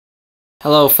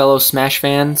Hello, fellow Smash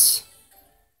fans,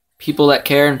 people that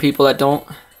care and people that don't.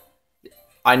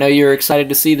 I know you're excited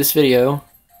to see this video,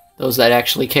 those that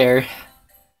actually care.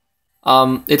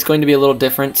 It's going to be a little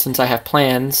different since I have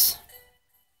plans.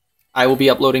 I will be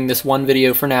uploading this one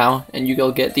video for now, and you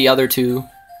will get the other two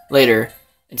later.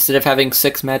 Instead of having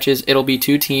 6 matches, it'll be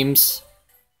 2 teams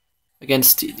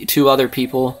against 2 other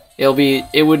people.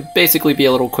 It would basically be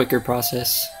a little quicker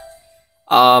process.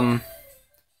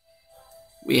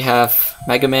 We have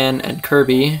Mega Man and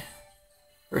Kirby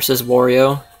versus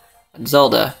Wario and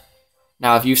Zelda.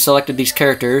 Now, if you've selected these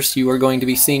characters, you are going to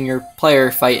be seeing your player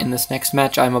fight in this next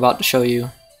match I'm about to show you.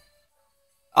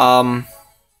 I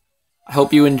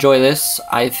hope you enjoy this.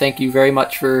 I thank you very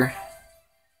much for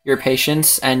your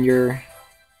patience and your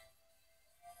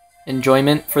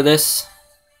enjoyment for this.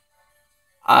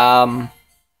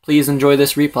 Please enjoy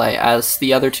this replay, as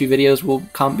the other 2 videos will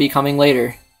be coming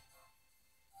later.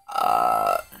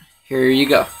 Here you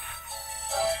go.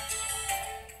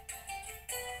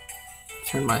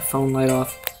 Turn my phone light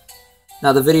off.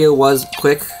 Now, the video was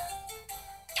quick,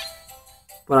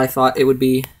 but I thought it would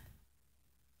be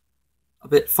a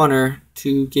bit funner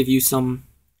to give you some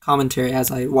commentary as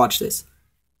I watch this.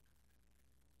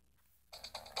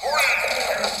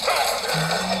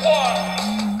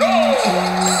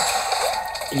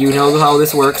 You know how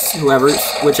this works.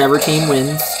 Whichever team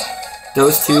wins,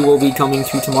 those 2 will be coming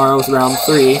to tomorrow's round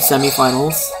 3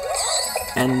 semifinals,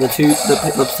 and the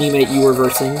teammate you were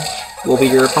versing will be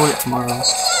your opponent tomorrow.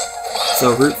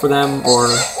 So root for them, or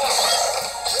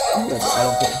whatever, I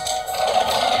don't care.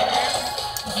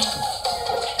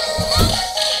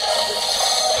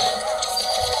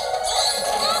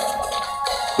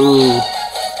 Ooh,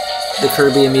 the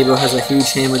Kirby Amiibo has a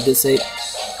huge hammer disate.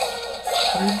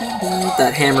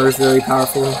 That hammer is very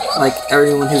powerful. Like,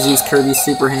 everyone who's used Kirby's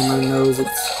Super Hammer knows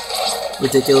it's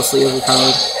ridiculously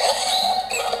overpowered.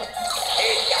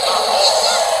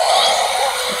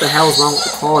 What the hell is wrong with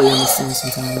the quality on this thing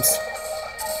sometimes?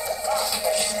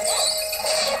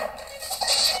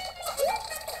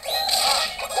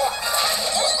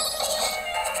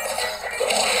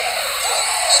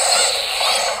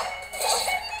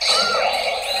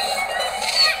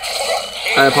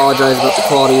 I apologize about the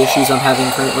quality issues I'm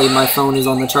having currently. My phone is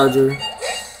on the charger.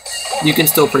 You can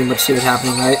still pretty much see what's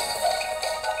happening, right?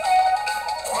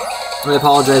 I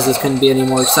apologize this couldn't be any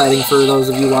more exciting for those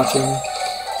of you watching.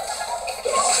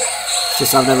 It's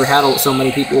just I've never had so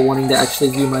many people wanting to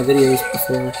actually view my videos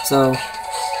before, so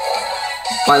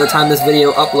by the time this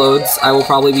video uploads, I will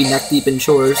probably be neck deep in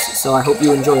chores, so I hope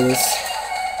you enjoy this.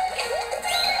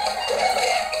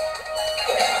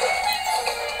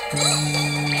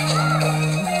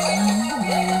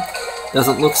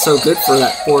 Doesn't look so good for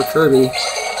that poor Kirby.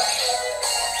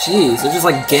 Jeez, they're just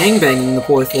like gangbanging the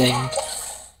poor thing.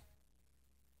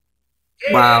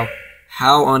 Wow,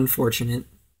 how unfortunate.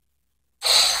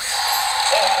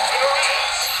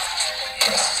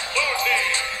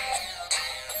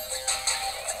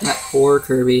 That poor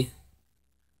Kirby.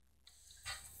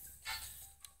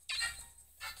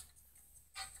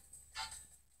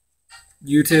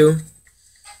 You two,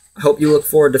 I hope you look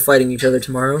forward to fighting each other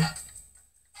tomorrow.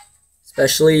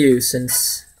 Especially you,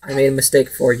 since I made a mistake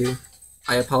for you.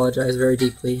 I apologize very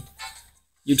deeply.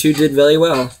 You two did very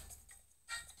well.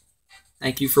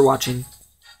 Thank you for watching.